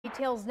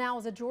Details now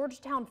as a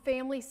Georgetown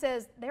family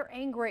says they're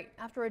angry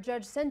after a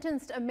judge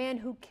sentenced a man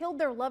who killed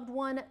their loved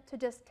one to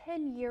just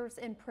 10 years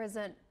in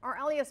prison. Our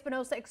Ali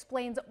Espinosa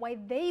explains why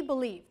they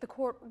believe the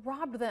court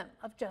robbed them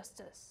of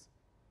justice.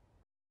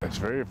 It's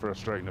very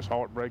frustrating. It's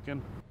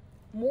heartbreaking.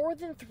 More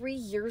than 3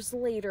 years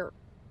later,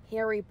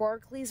 Harry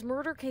Barkley's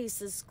murder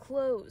case is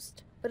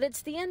closed. But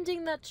it's the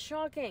ending that's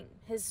shocking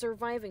his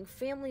surviving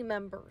family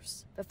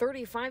members. The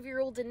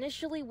 35-year-old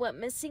initially went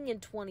missing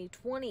in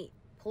 2020.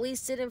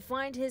 Police didn't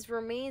find his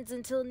remains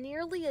until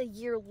nearly a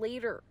year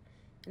later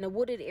in a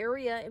wooded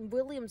area in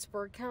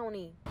Williamsburg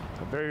County.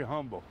 Very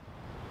humble.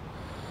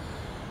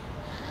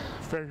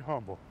 Very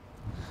humble.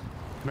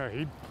 Now,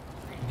 he'd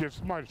give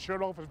somebody a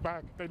shirt off his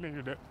back if they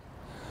needed it.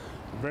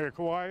 Very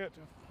quiet.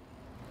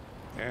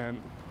 And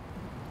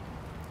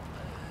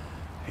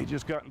he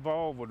just got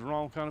involved with the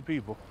wrong kind of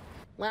people.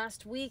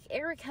 Last week,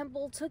 Eric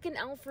Hempel took an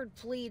Alford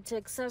plea to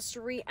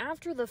accessory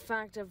after the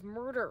fact of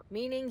murder,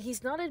 meaning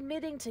he's not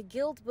admitting to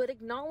guilt but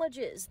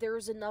acknowledges there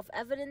is enough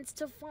evidence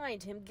to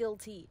find him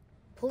guilty.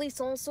 Police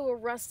also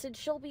arrested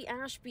Shelby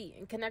Ashby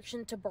in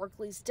connection to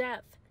Barkley's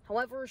death.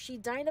 However, she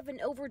died of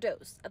an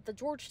overdose at the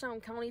Georgetown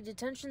County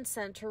Detention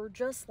Center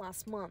just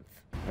last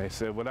month. They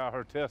said without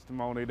her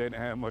testimony, they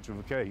didn't have much of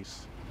a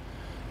case,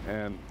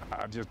 and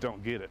I just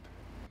don't get it.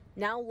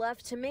 Now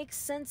left to make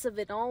sense of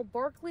it all,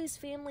 Barkley's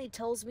family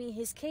tells me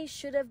his case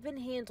should have been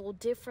handled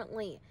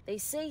differently. They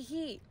say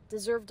he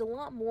deserved a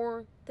lot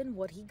more than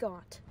what he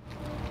got.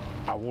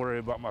 I worry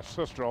about my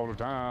sister all the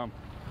time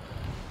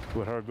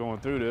with her going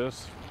through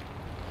this,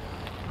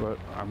 but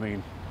I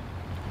mean,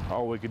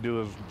 all we could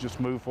do is just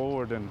move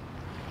forward and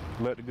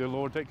let the good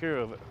Lord take care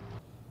of it.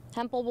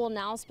 Hempel will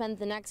now spend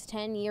the next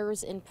 10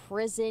 years in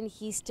prison.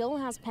 He still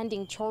has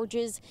pending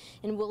charges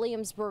in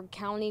Williamsburg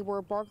County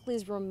where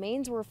Barkley's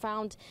remains were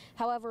found.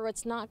 However,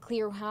 it's not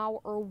clear how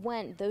or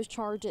when those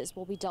charges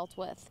will be dealt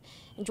with.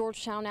 In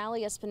Georgetown,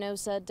 Ali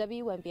Espinosa,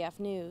 WNBF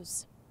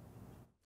News.